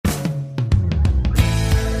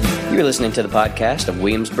You're listening to the podcast of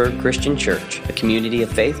Williamsburg Christian Church, a community of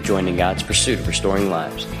faith joined in God's pursuit of restoring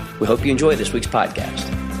lives. We hope you enjoy this week's podcast.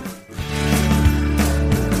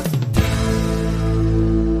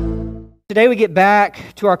 Today we get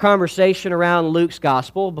back to our conversation around Luke's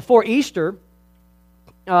Gospel. Before Easter,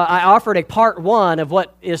 I offered a part one of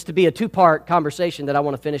what is to be a two-part conversation that I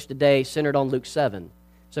want to finish today, centered on Luke 7.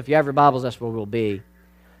 So if you have your Bibles, that's where we'll be.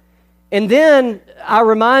 And then I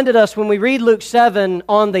reminded us when we read Luke 7,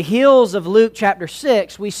 on the heels of Luke chapter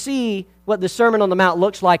 6, we see what the Sermon on the Mount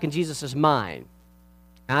looks like in Jesus' mind.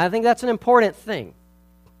 And I think that's an important thing.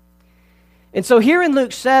 And so here in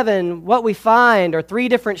Luke 7, what we find are three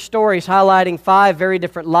different stories highlighting five very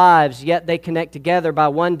different lives, yet they connect together by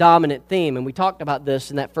one dominant theme. And we talked about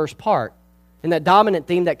this in that first part. And that dominant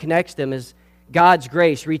theme that connects them is God's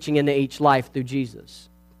grace reaching into each life through Jesus.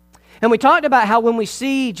 And we talked about how when we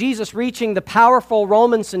see Jesus reaching the powerful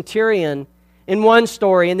Roman centurion in one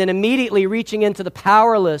story and then immediately reaching into the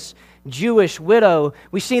powerless Jewish widow,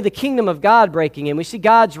 we see the kingdom of God breaking in. We see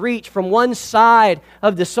God's reach from one side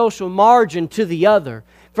of the social margin to the other,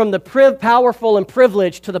 from the powerful and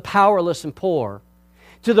privileged to the powerless and poor,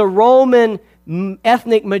 to the Roman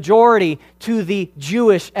ethnic majority to the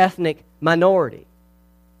Jewish ethnic minority.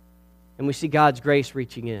 And we see God's grace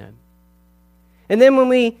reaching in. And then when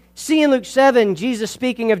we see in Luke 7, Jesus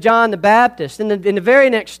speaking of John the Baptist in the very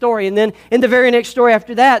next story, and then in the very next story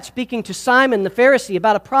after that, speaking to Simon the Pharisee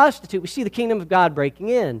about a prostitute, we see the kingdom of God breaking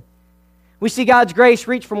in. We see God's grace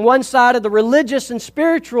reach from one side of the religious and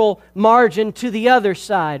spiritual margin to the other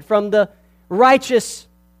side, from the righteous,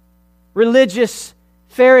 religious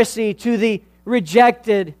Pharisee to the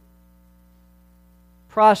rejected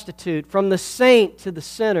prostitute, from the saint to the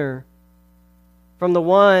sinner, from the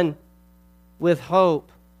one with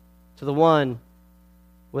hope to the one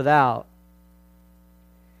without.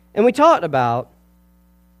 And we talked about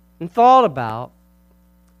and thought about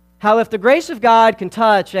how if the grace of God can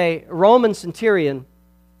touch a Roman centurion,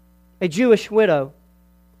 a Jewish widow,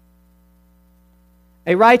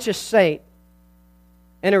 a righteous saint,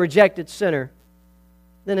 and a rejected sinner,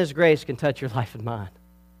 then His grace can touch your life and mine.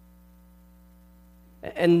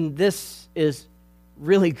 And this is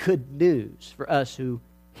really good news for us who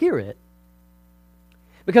hear it.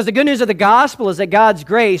 Because the good news of the gospel is that God's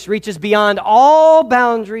grace reaches beyond all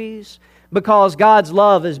boundaries because God's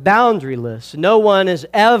love is boundaryless. No one is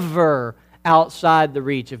ever outside the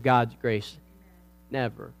reach of God's grace.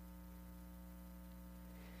 Never.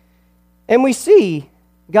 And we see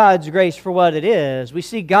God's grace for what it is. We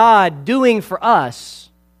see God doing for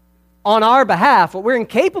us on our behalf what we're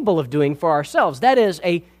incapable of doing for ourselves. That is,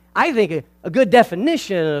 I think, a good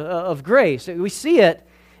definition of grace. We see it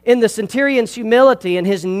in the centurion's humility and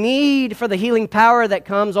his need for the healing power that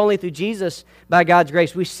comes only through Jesus by God's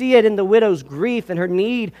grace. We see it in the widow's grief and her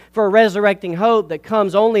need for a resurrecting hope that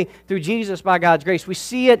comes only through Jesus by God's grace. We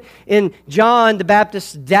see it in John the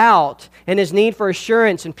Baptist's doubt and his need for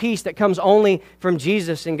assurance and peace that comes only from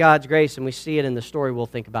Jesus and God's grace. And we see it in the story we'll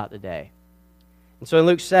think about today. And so in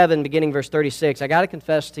Luke 7, beginning verse 36, I got to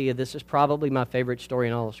confess to you, this is probably my favorite story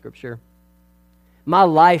in all of Scripture. My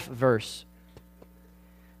life verse.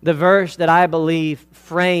 The verse that I believe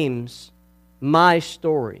frames my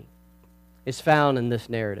story is found in this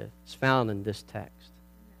narrative. It's found in this text.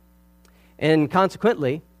 And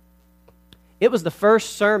consequently, it was the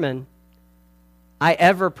first sermon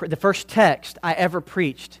the first text I ever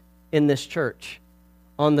preached in this church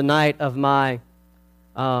on the night of my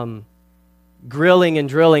grilling and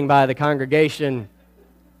drilling by the congregation.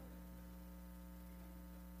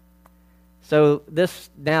 So this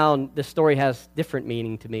story has different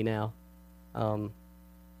meaning to me now.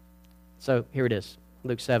 So here it is,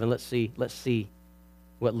 Luke 7. Let's see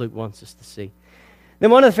what Luke wants us to see.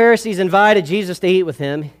 Then one of the Pharisees invited Jesus to eat with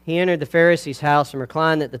him. He entered the Pharisee's house and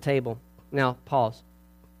reclined at the table. Now, pause.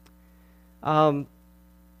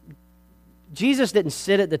 Jesus didn't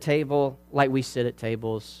sit at the table like we sit at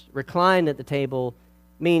tables. Reclined at the table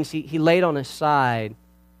means he laid on his side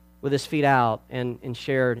with his feet out and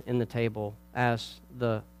shared in the table as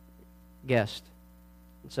the guest.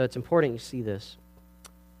 So it's important you see this.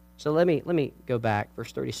 So let me go back,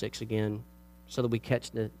 verse 36 again, so that we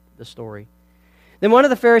catch the story. Then one of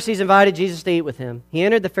the Pharisees invited Jesus to eat with him. He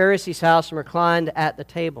entered the Pharisee's house and reclined at the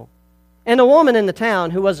table. And a woman in the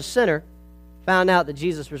town who was a sinner found out that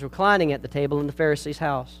Jesus was reclining at the table in the Pharisee's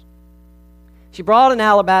house. She brought an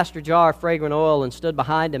alabaster jar of fragrant oil and stood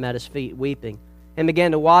behind him at his feet, weeping, and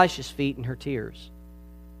began to wash his feet in her tears.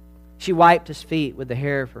 She wiped his feet with the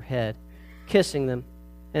hair of her head, kissing them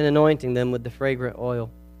and anointing them with the fragrant oil.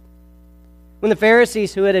 When the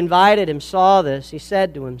Pharisees who had invited him saw this, he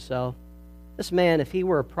said to himself, This man, if he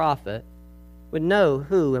were a prophet, would know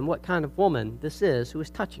who and what kind of woman this is who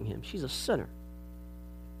is touching him. She's a sinner.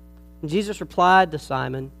 And Jesus replied to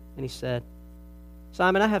Simon, and he said,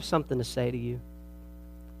 Simon, I have something to say to you.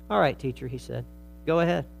 All right, teacher, he said. Go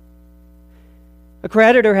ahead. A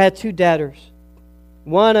creditor had 2 debtors.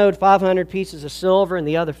 One owed 500 pieces of silver and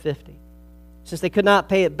the other 50. Since they could not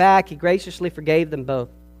pay it back, he graciously forgave them both.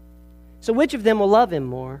 So which of them will love him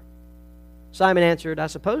more? Simon answered, I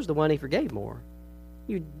suppose the one he forgave more.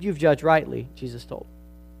 You've judged rightly, Jesus told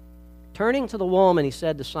him. Turning to the woman, he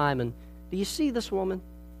said to Simon, do you see this woman?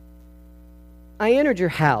 I entered your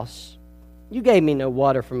house. You gave me no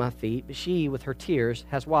water for my feet, but she, with her tears,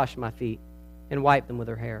 has washed my feet and wiped them with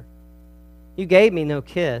her hair. You gave me no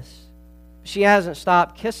kiss. But she hasn't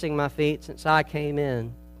stopped kissing my feet since I came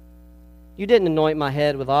in. You didn't anoint my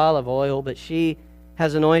head with olive oil, but she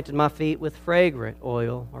has anointed my feet with fragrant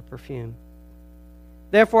oil or perfume.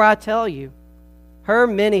 Therefore I tell you, her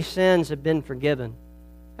many sins have been forgiven.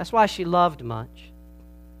 That's why she loved much.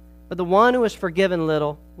 But the one who is forgiven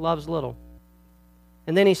little loves little.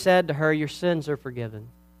 And then he said to her, your sins are forgiven.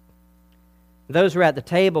 Those who were at the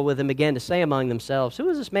table with him began to say among themselves, who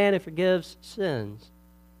is this man who forgives sins?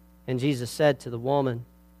 And Jesus said to the woman,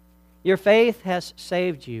 your faith has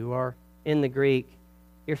saved you, or in the Greek,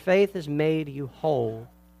 your faith has made you whole.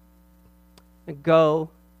 Go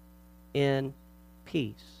in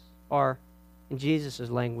peace. Or in Jesus'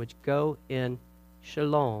 language, go in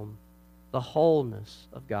shalom, the wholeness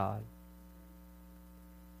of God.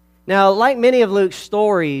 Now, like many of Luke's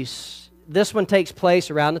stories, this one takes place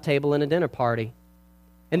around the table in a dinner party.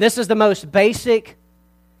 And this is the most basic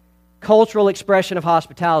cultural expression of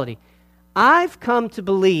hospitality. I've come to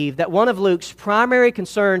believe that one of Luke's primary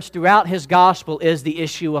concerns throughout his gospel is the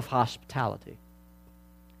issue of hospitality.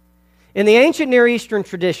 In the ancient Near Eastern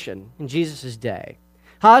tradition, in Jesus' day,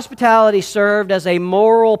 hospitality served as a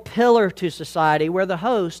moral pillar to society where the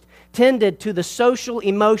host tended to the social,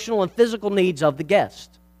 emotional, and physical needs of the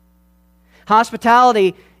guest.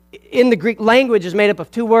 Hospitality in the Greek language is made up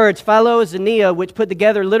of 2 words, philoxenia, which put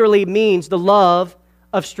together literally means the love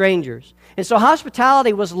of strangers. And so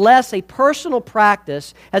hospitality was less a personal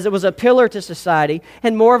practice as it was a pillar to society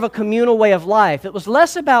and more of a communal way of life. It was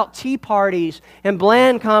less about tea parties and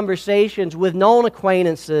bland conversations with known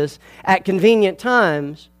acquaintances at convenient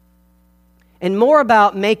times and more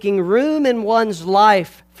about making room in one's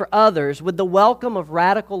life for others with the welcome of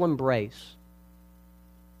radical embrace,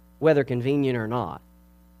 whether convenient or not.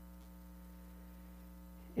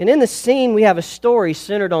 And in the scene, we have a story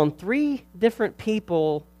centered on 3 different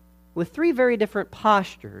people with 3 very different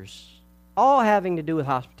postures, all having to do with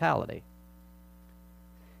hospitality.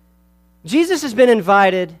 Jesus has been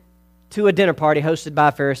invited to a dinner party hosted by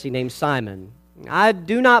a Pharisee named Simon. I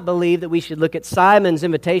do not believe that we should look at Simon's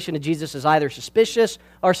invitation to Jesus as either suspicious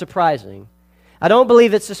or surprising. I don't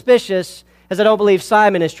believe it's suspicious, as I don't believe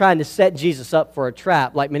Simon is trying to set Jesus up for a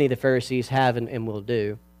trap like many of the Pharisees have and will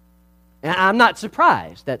do. And I'm not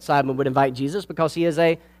surprised that Simon would invite Jesus because he is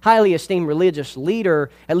a highly esteemed religious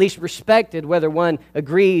leader, at least respected whether one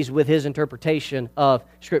agrees with his interpretation of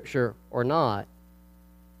Scripture or not.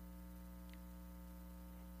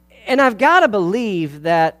 And I've got to believe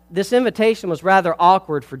that this invitation was rather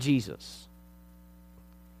awkward for Jesus.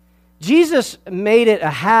 Jesus made it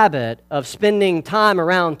a habit of spending time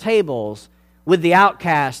around tables with the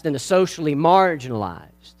outcast and the socially marginalized.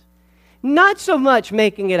 Not so much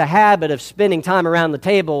making it a habit of spending time around the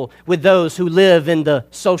table with those who live in the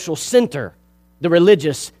social center, the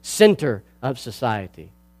religious center of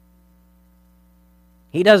society.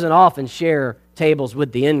 He doesn't often share tables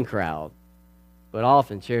with the in crowd, but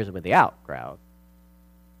often shares it with the out crowd.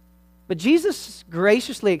 But Jesus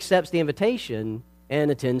graciously accepts the invitation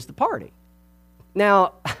and attends the party.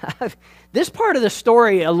 Now, this part of the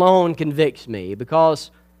story alone convicts me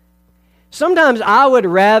because sometimes I would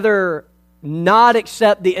rather not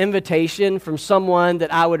accept the invitation from someone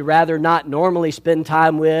that I would rather not normally spend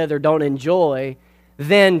time with or don't enjoy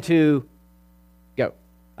than to go.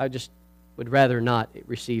 I just would rather not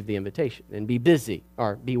receive the invitation and be busy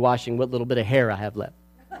or be washing what little bit of hair I have left.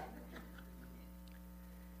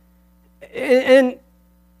 And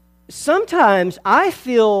sometimes I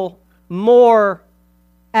feel more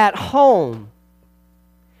at home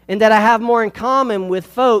and that I have more in common with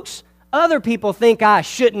folks other people think I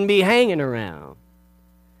shouldn't be hanging around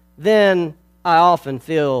than I often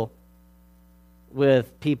feel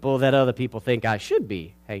with people that other people think I should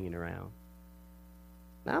be hanging around.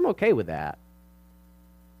 Now, I'm okay with that.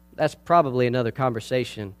 That's probably another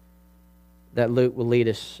conversation that Luke will lead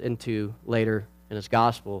us into later in his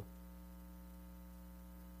gospel.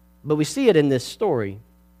 But we see it in this story.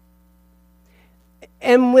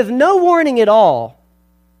 And with no warning at all,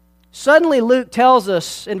 suddenly Luke tells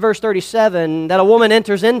us in verse 37 that a woman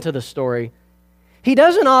enters into the story. He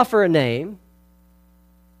doesn't offer a name.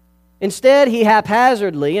 Instead, he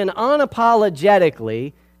haphazardly and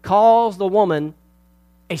unapologetically calls the woman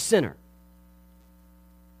a sinner.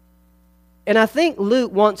 And I think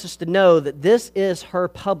Luke wants us to know that this is her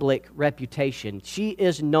public reputation. She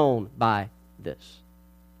is known by this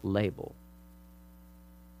label.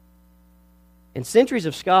 And centuries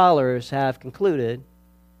of scholars have concluded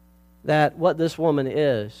that what this woman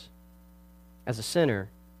is, as a sinner,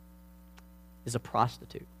 is a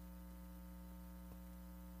prostitute.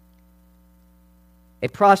 A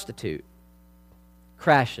prostitute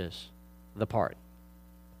crashes the party.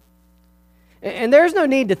 And there's no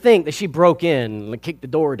need to think that she broke in and kicked the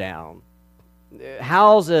door down.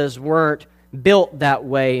 Houses weren't built that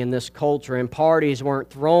way in this culture, and parties weren't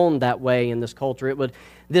thrown that way in this culture.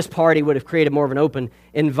 This party would have created more of an open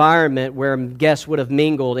environment where guests would have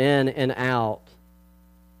mingled in and out.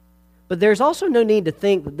 But there's also no need to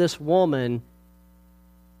think that this woman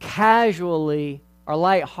casually or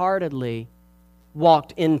lightheartedly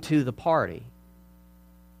walked into the party.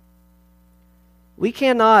 We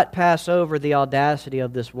cannot pass over the audacity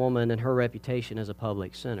of this woman and her reputation as a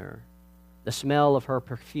public sinner. The smell of her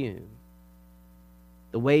perfume,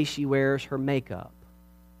 the way she wears her makeup,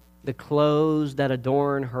 the clothes that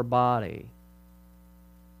adorn her body.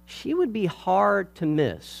 She would be hard to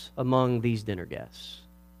miss among these dinner guests.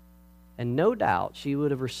 And no doubt she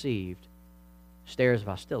would have received stares of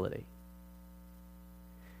hostility.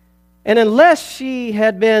 And unless she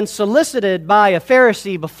had been solicited by a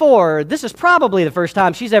Pharisee before, this is probably the first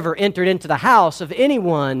time she's ever entered into the house of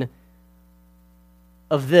anyone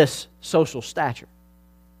of this social stature.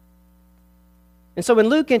 And so when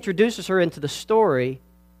Luke introduces her into the story,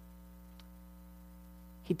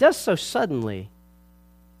 he does so suddenly,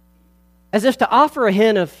 as if to offer a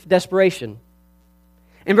hint of desperation.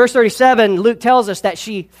 In verse 37, Luke tells us that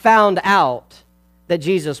she found out that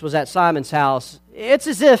Jesus was at Simon's house. It's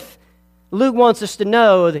as if Luke wants us to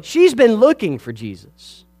know that she's been looking for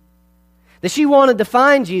Jesus, that she wanted to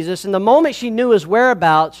find Jesus, and the moment she knew his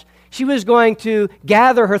whereabouts, she was going to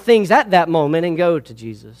gather her things at that moment and go to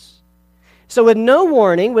Jesus. So with no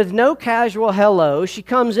warning, with no casual hello, she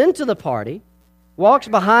comes into the party, walks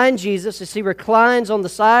behind Jesus as he reclines on the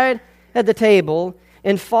side at the table,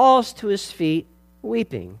 and falls to his feet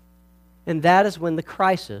weeping. And that is when the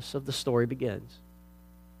crisis of the story begins.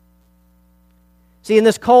 See, in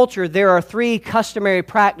this culture, there are three customary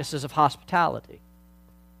practices of hospitality.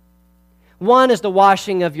 One is the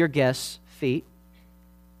washing of your guests' feet.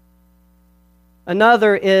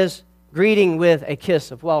 Another is greeting with a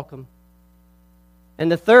kiss of welcome.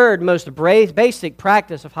 And the third, most basic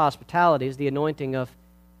practice of hospitality is the anointing of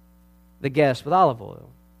the guest with olive oil.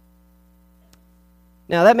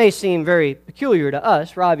 Now, that may seem very peculiar to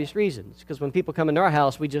us for obvious reasons, because when people come into our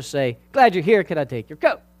house, we just say, "Glad you're here, can I take your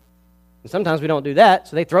coat?" And sometimes we don't do that,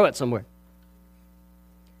 so they throw it somewhere.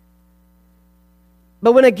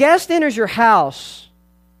 But when a guest enters your house,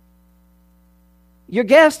 your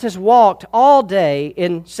guest has walked all day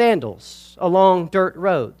in sandals along dirt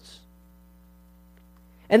roads.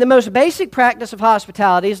 And the most basic practice of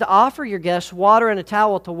hospitality is to offer your guests water and a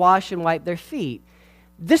towel to wash and wipe their feet.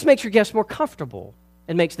 This makes your guests more comfortable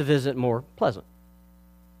and makes the visit more pleasant.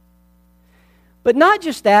 But not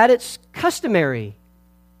just that, it's customary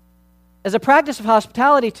as a practice of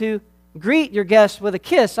hospitality to greet your guests with a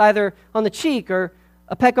kiss, either on the cheek or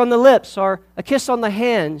a peck on the lips or a kiss on the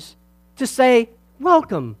hands, to say,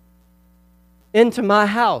 "Welcome into my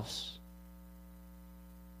house."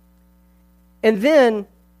 And then,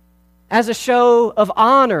 as a show of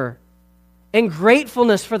honor and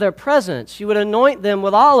gratefulness for their presence, you would anoint them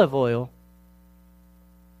with olive oil.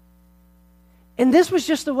 And this was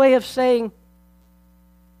just a way of saying,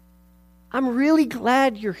 "I'm really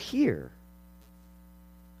glad you're here.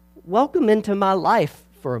 Welcome into my life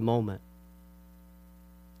for a moment."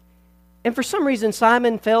 And for some reason,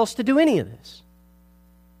 Simon fails to do any of this.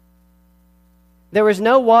 There was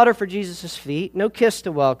no water for Jesus' feet, no kiss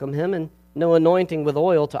to welcome him, and no anointing with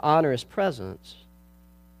oil to honor his presence.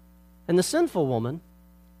 And the sinful woman,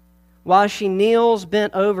 while she kneels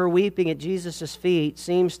bent over weeping at Jesus' feet,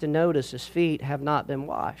 seems to notice his feet have not been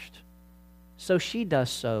washed. So she does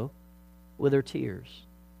so with her tears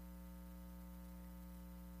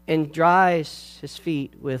and dries his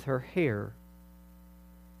feet with her hair.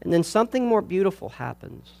 And then something more beautiful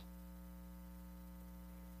happens.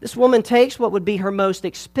 This woman takes what would be her most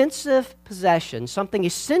expensive possession, something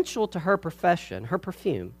essential to her profession, her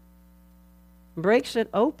perfume, breaks it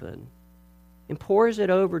open and pours it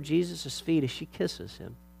over Jesus' feet as she kisses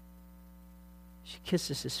him. She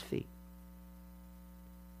kisses his feet.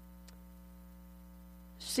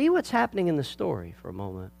 See what's happening in the story for a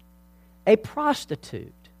moment. A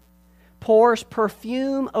prostitute pours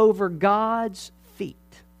perfume over God's feet,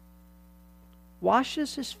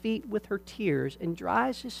 washes his feet with her tears, and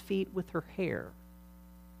dries his feet with her hair.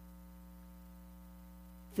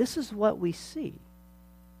 This is what we see.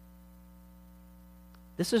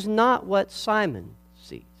 This is not what Simon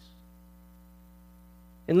sees.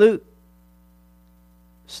 In Luke's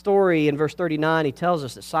story in verse 39, he tells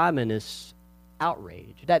us that Simon is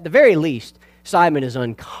outraged. At the very least, Simon is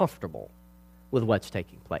uncomfortable with what's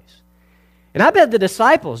taking place. And I bet the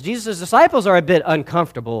disciples, Jesus' disciples, are a bit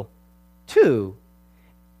uncomfortable too.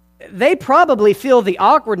 They probably feel the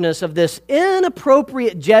awkwardness of this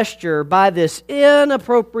inappropriate gesture by this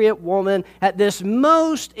inappropriate woman at this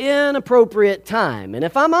most inappropriate time. And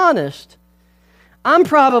if I'm honest, I'm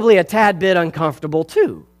probably a tad bit uncomfortable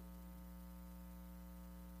too.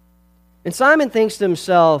 And Simon thinks to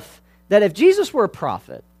himself that if Jesus were a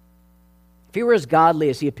prophet, if he were as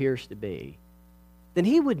godly as he appears to be, then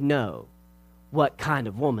he would know what kind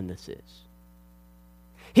of woman this is.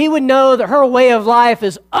 He would know that her way of life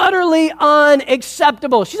is utterly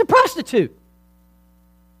unacceptable. She's a prostitute.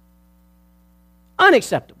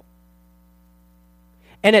 Unacceptable.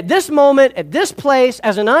 And at this moment, at this place,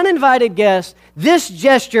 as an uninvited guest, this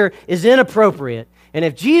gesture is inappropriate. And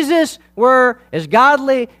if Jesus were as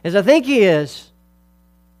godly as I think he is,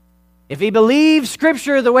 if he believes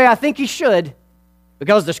Scripture the way I think he should,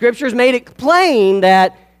 because the Scriptures made it plain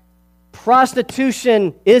that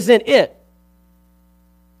prostitution isn't it,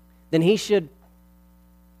 then he should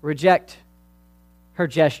reject her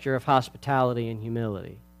gesture of hospitality and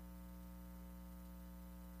humility.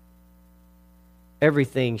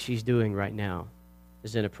 Everything she's doing right now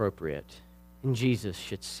is inappropriate, and Jesus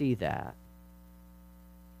should see that.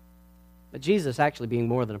 But Jesus, actually being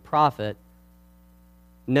more than a prophet,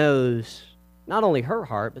 knows not only her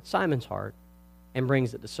heart, but Simon's heart, and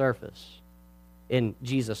brings it to surface in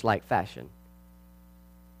Jesus-like fashion.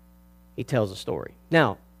 He tells a story.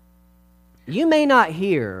 Now, you may not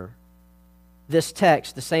hear this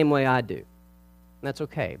text the same way I do. That's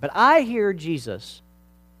okay. But I hear Jesus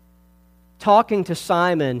talking to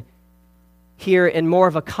Simon here in more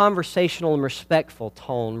of a conversational and respectful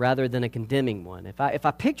tone rather than a condemning one. If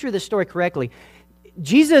I picture this story correctly,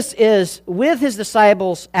 Jesus is with his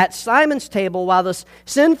disciples at Simon's table while this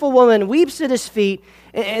sinful woman weeps at his feet,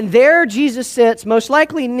 and there Jesus sits, most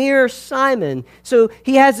likely near Simon. So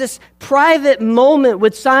he has this private moment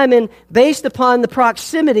with Simon based upon the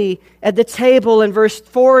proximity at the table in verse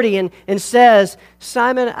 40 and says,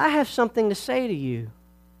 "Simon, I have something to say to you."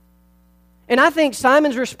 And I think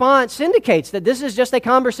Simon's response indicates that this is just a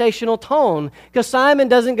conversational tone, because Simon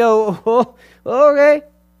doesn't go, "Oh, okay."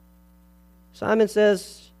 Simon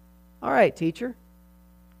says, "All right, teacher,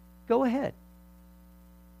 go ahead."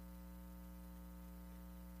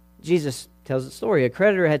 Jesus tells the story. A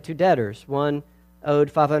creditor had two debtors. One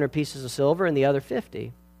owed 500 pieces of silver and the other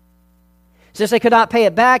 50. Since they could not pay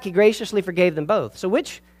it back, he graciously forgave them both. "So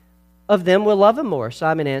which of them will love him more?"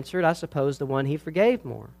 Simon answered, "I suppose the one he forgave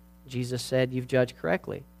more." Jesus said, "You've judged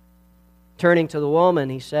correctly." Turning to the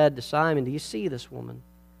woman, he said to Simon, "Do you see this woman?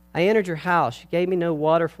 I entered your house. She gave me no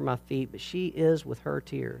water for my feet, but she is with her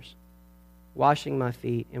tears, washing my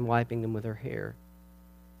feet and wiping them with her hair.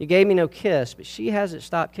 You gave me no kiss, but she hasn't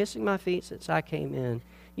stopped kissing my feet since I came in.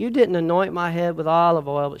 You didn't anoint my head with olive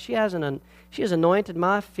oil, but she has anointed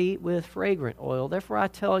my feet with fragrant oil. Therefore I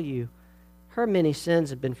tell you, her many sins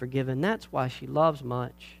have been forgiven. That's why she loves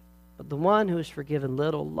much. But the one who is forgiven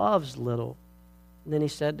little loves little." And then he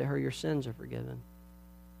said to her, "Your sins are forgiven."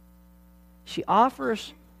 She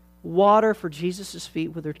offers water for Jesus' feet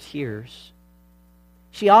with her tears.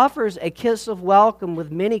 She offers a kiss of welcome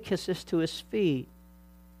with many kisses to his feet.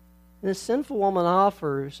 And the sinful woman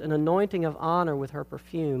offers an anointing of honor with her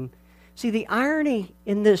perfume. See, the irony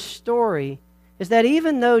in this story is that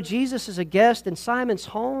even though Jesus is a guest in Simon's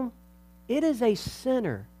home, it is a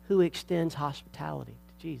sinner who extends hospitality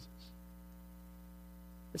to Jesus.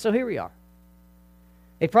 And so here we are.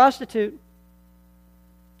 A prostitute,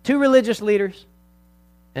 two religious leaders,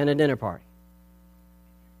 and a dinner party.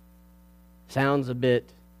 Sounds a bit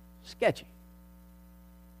sketchy.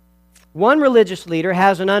 One religious leader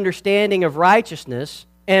has an understanding of righteousness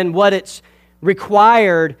and what it's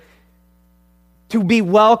required to be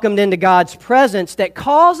welcomed into God's presence that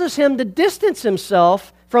causes him to distance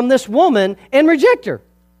himself from this woman and reject her.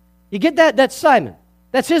 You get that? That's Simon.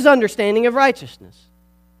 That's his understanding of righteousness.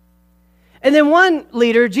 And then one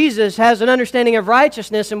leader, Jesus, has an understanding of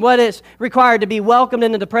righteousness and what is required to be welcomed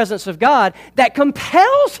into the presence of God that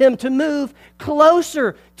compels him to move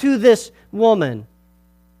closer to this woman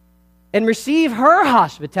and receive her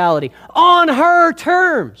hospitality on her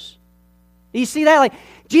terms. Do you see that? Like,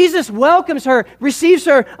 Jesus welcomes her, receives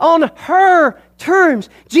her on her terms.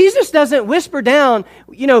 Jesus doesn't whisper down,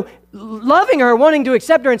 loving her, wanting to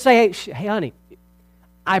accept her and say, hey, honey,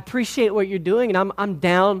 I appreciate what you're doing and I'm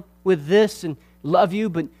down with this and love you,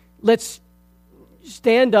 but let's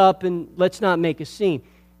stand up and let's not make a scene.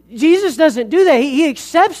 Jesus doesn't do that. He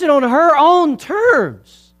accepts it on her own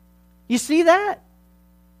terms. You see that?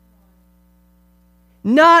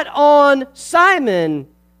 Not on Simon,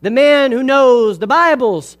 the man who knows the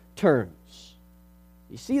Bible's terms.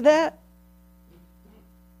 You see that?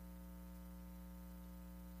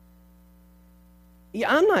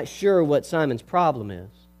 Yeah, I'm not sure what Simon's problem is,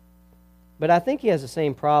 but I think he has the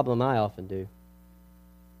same problem I often do.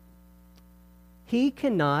 He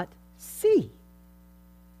cannot see.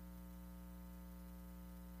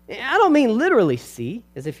 I don't mean literally see,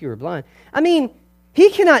 as if you were blind. I mean, he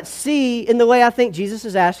cannot see in the way I think Jesus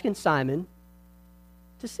is asking Simon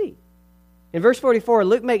to see. In verse 44,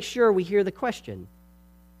 Luke makes sure we hear the question.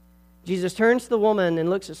 Jesus turns to the woman and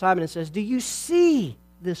looks at Simon and says, "Do you see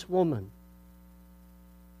this woman?"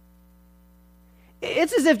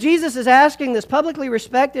 It's as if Jesus is asking this publicly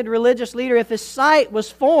respected religious leader if his sight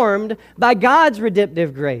was formed by God's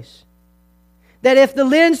redemptive grace. That if the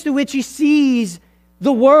lens through which he sees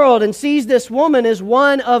the world and sees this woman is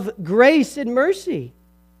one of grace and mercy.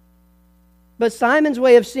 But Simon's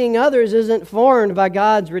way of seeing others isn't formed by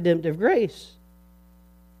God's redemptive grace.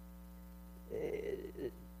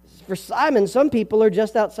 For Simon, some people are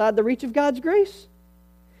just outside the reach of God's grace.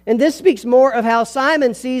 And this speaks more of how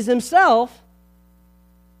Simon sees himself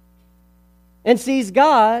and sees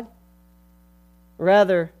God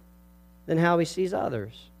rather than how he sees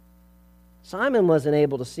others. Simon wasn't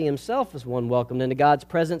able to see himself as one welcomed into God's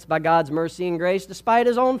presence by God's mercy and grace despite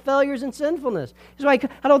his own failures and sinfulness. That's why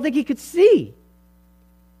I don't think he could see.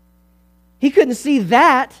 He couldn't see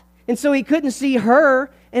that, and so he couldn't see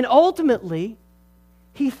her, and ultimately,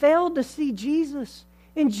 he failed to see Jesus,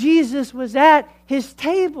 and Jesus was at his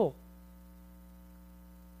table.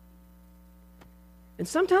 And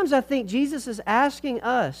sometimes I think Jesus is asking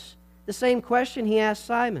us the same question he asked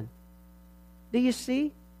Simon. Do you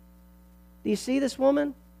see? Do you see this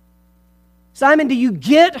woman? Simon, do you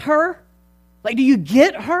get her? Like, do you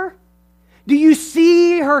get her? Do you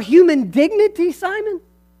see her human dignity, Simon?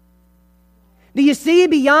 Do you see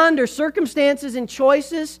beyond her circumstances and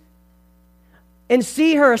choices and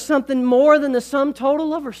see her as something more than the sum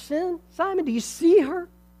total of her sin? Simon, do you see her?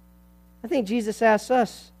 I think Jesus asks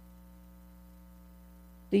us,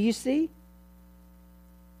 do you see?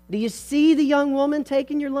 Do you see the young woman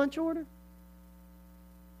taking your lunch order?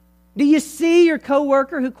 Do you see your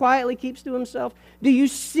coworker who quietly keeps to himself? Do you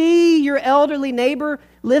see your elderly neighbor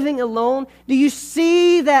living alone? Do you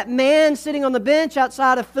see that man sitting on the bench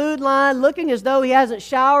outside a food line looking as though he hasn't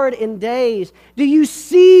showered in days? Do you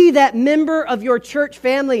see that member of your church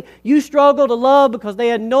family you struggle to love because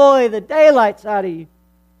they annoy the daylights out of you?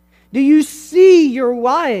 Do you see your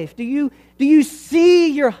wife? Do you see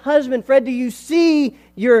your husband? Fred, do you see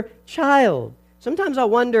your child? Sometimes I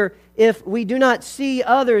wonder if we do not see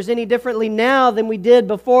others any differently now than we did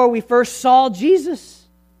before we first saw Jesus.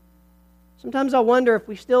 Sometimes I wonder if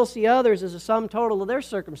we still see others as a sum total of their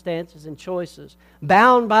circumstances and choices,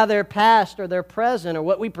 bound by their past or their present or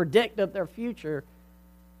what we predict of their future.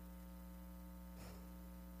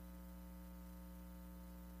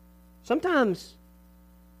 Sometimes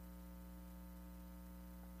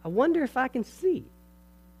I wonder if I can see.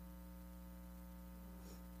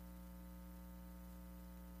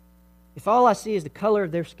 If all I see is the color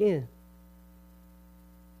of their skin,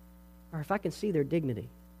 or if I can see their dignity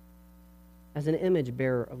as an image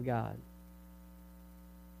bearer of God.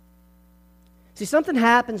 See, something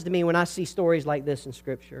happens to me when I see stories like this in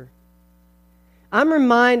Scripture. I'm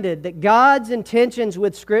reminded that God's intentions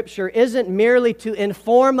with Scripture isn't merely to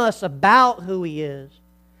inform us about who He is,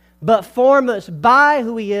 but form us by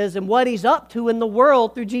who He is and what He's up to in the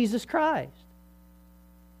world through Jesus Christ.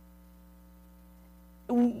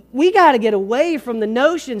 We got to get away from the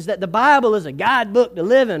notions that the Bible is a guidebook to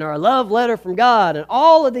live in or a love letter from God and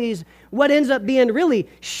all of these, what ends up being really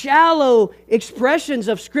shallow expressions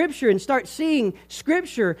of Scripture, and start seeing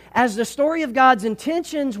Scripture as the story of God's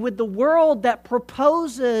intentions with the world that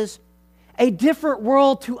proposes a different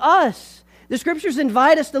world to us The Scriptures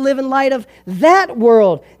invite us to live in light of that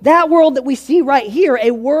world that we see right here,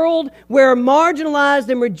 a world where marginalized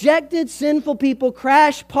and rejected sinful people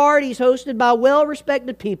crash parties hosted by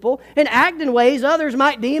well-respected people and act in ways others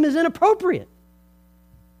might deem as inappropriate.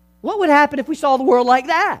 What would happen if we saw the world like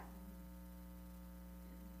that?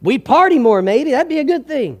 We'd party more, maybe. That'd be a good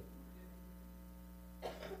thing.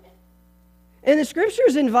 And the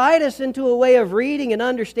Scriptures invite us into a way of reading and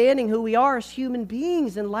understanding who we are as human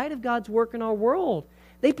beings in light of God's work in our world.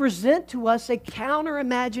 They present to us a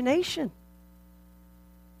counter-imagination,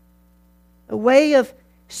 a way of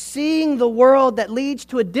seeing the world that leads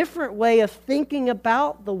to a different way of thinking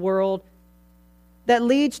about the world, that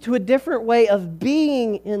leads to a different way of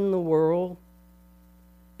being in the world,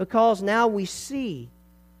 because now we see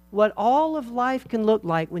what all of life can look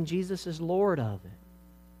like when Jesus is Lord of it.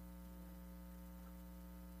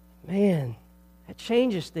 Man, that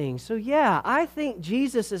changes things. So yeah, I think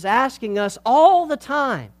Jesus is asking us all the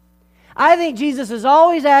time. I think Jesus is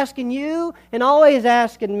always asking you and always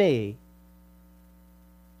asking me,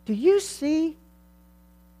 do you see?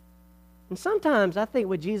 And sometimes I think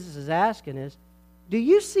what Jesus is asking is, do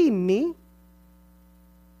you see me?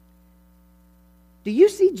 Do you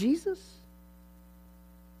see Jesus?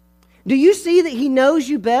 Do you see that He knows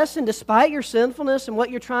you best, and despite your sinfulness and what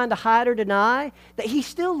you're trying to hide or deny, that He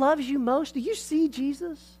still loves you most? Do you see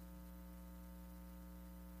Jesus?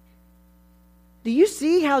 Do you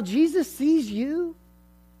see how Jesus sees you?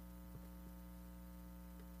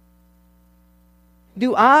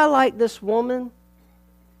 Do I, like this woman,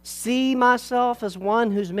 see myself as one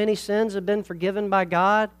whose many sins have been forgiven by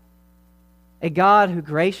God? A God who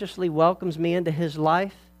graciously welcomes me into His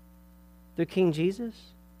life through King Jesus?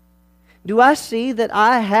 Do I see that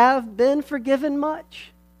I have been forgiven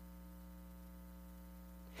much?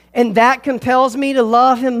 And that compels me to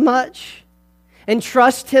love Him much and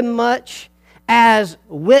trust Him much, as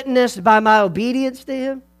witnessed by my obedience to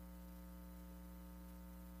Him?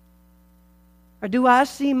 Or do I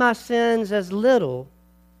see my sins as little?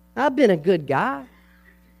 I've been a good guy.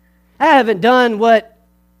 I haven't done what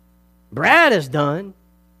Brad has done.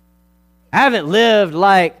 I haven't lived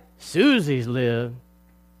like Susie's lived.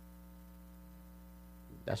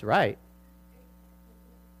 That's right.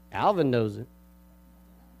 Alvin knows it.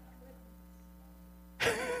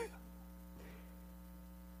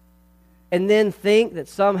 And then think that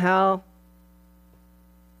somehow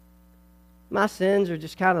my sins are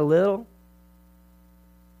just kind of little,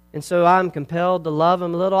 and so I'm compelled to love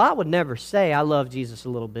Him a little. I would never say I love Jesus a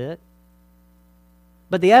little bit.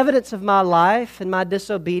 But the evidence of my life and my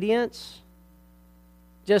disobedience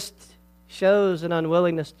just shows an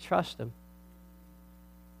unwillingness to trust Him.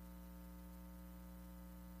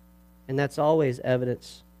 And that's always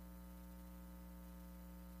evidence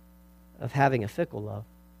of having a fickle love.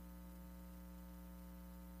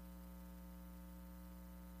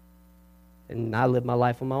 And I live my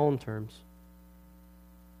life on my own terms.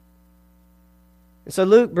 And so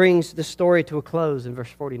Luke brings the story to a close in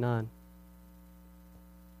verse 49.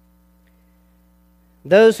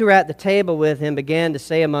 Those who were at the table with Him began to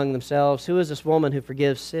say among themselves, "Who is this woman who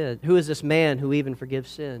forgives sin? Who is this man who even forgives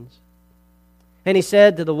sins?" And He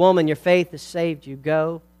said to the woman, "Your faith has saved you.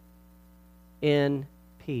 Go in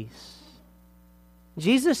peace."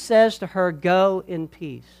 Jesus says to her, "Go in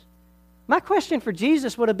peace." My question for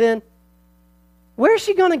Jesus would have been, where is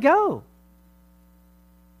she going to go?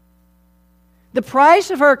 The price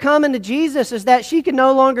of her coming to Jesus is that she can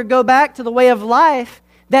no longer go back to the way of life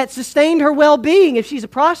that sustained her well-being if she's a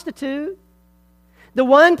prostitute. The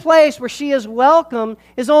one place where she is welcome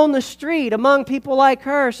is on the street among people like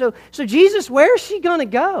her. So Jesus, where is she going to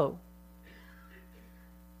go?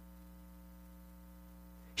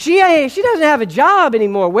 She doesn't have a job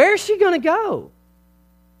anymore. Where is she going to go?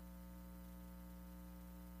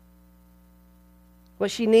 What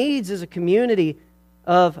she needs is a community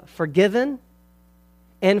of forgiven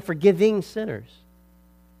and forgiving sinners.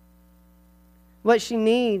 What she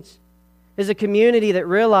needs is a community that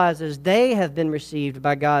realizes they have been received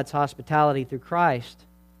by God's hospitality through Christ,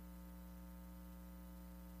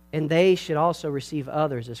 and they should also receive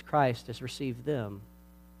others as Christ has received them.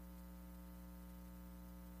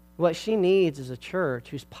 What she needs is a church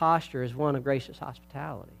whose posture is one of gracious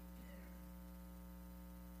hospitality.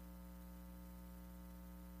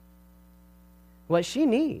 What she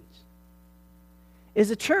needs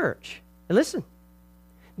is a church, and listen,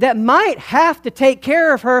 that might have to take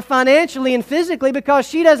care of her financially and physically because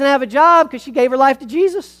she doesn't have a job because she gave her life to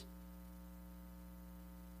Jesus.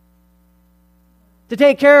 To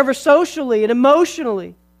take care of her socially and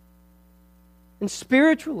emotionally and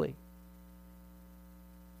spiritually.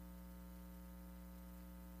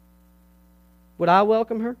 Would I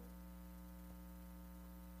welcome her?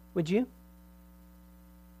 Would you? I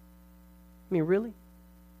mean, really?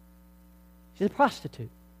 She's a prostitute.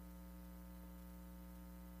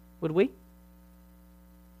 Would we?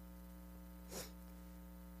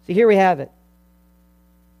 See, here we have it.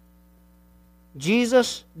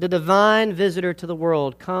 Jesus, the divine visitor to the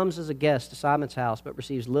world, comes as a guest to Simon's house, but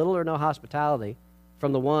receives little or no hospitality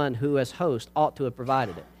from the one who, as host, ought to have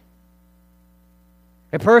provided it.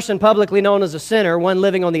 A person publicly known as a sinner, one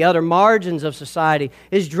living on the other margins of society,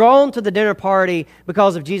 is drawn to the dinner party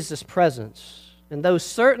because of Jesus' presence. And though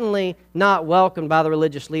certainly not welcomed by the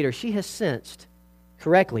religious leader, she has sensed,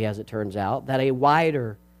 correctly as it turns out, that a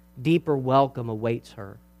wider, deeper welcome awaits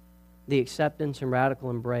her, the acceptance and radical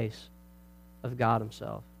embrace of God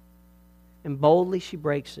Himself. And boldly she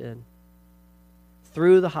breaks in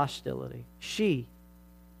through the hostility. She,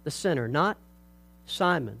 the sinner, not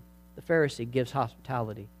Simon, the Pharisee, gives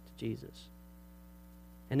hospitality to Jesus.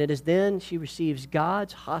 And it is then she receives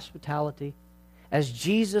God's hospitality as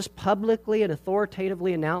Jesus publicly and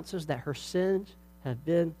authoritatively announces that her sins have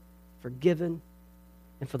been forgiven.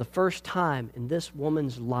 And for the first time in this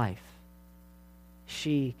woman's life,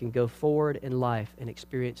 she can go forward in life and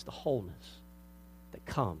experience the wholeness that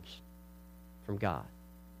comes from God.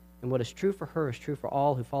 And what is true for her is true for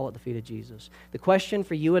all who fall at the feet of Jesus. The question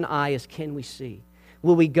for you and I is, can we see?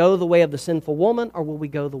 Will we go the way of the sinful woman, or will we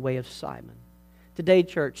go the way of Simon? Today,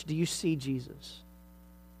 church, do you see Jesus?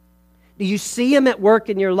 Do you see Him at work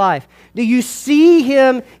in your life? Do you see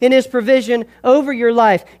Him in His provision over your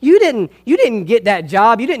life? You didn't get that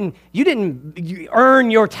job. You didn't earn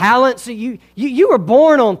your talents. You were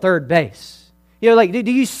born on third base. You know, like,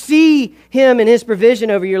 do you see Him in His provision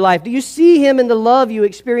over your life? Do you see Him in the love you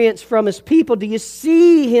experience from His people? Do you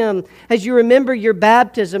see Him as you remember your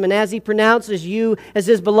baptism and as He pronounces you as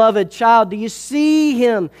His beloved child? Do you see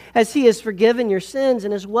Him as He has forgiven your sins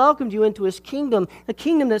and has welcomed you into His kingdom, a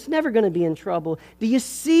kingdom that's never going to be in trouble? Do you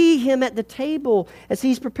see Him at the table as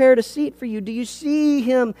He's prepared a seat for you? Do you see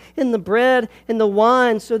Him in the bread and the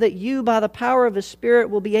wine so that you, by the power of His Spirit,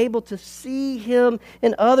 will be able to see Him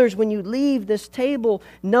in others when you leave this table,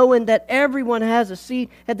 knowing that everyone has a seat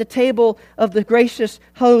at the table of the gracious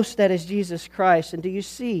host that is Jesus Christ? And do you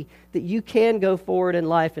see that you can go forward in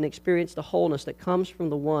life and experience the wholeness that comes from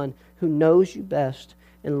the one who knows you best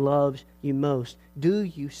and loves you most? Do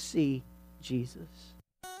you see Jesus?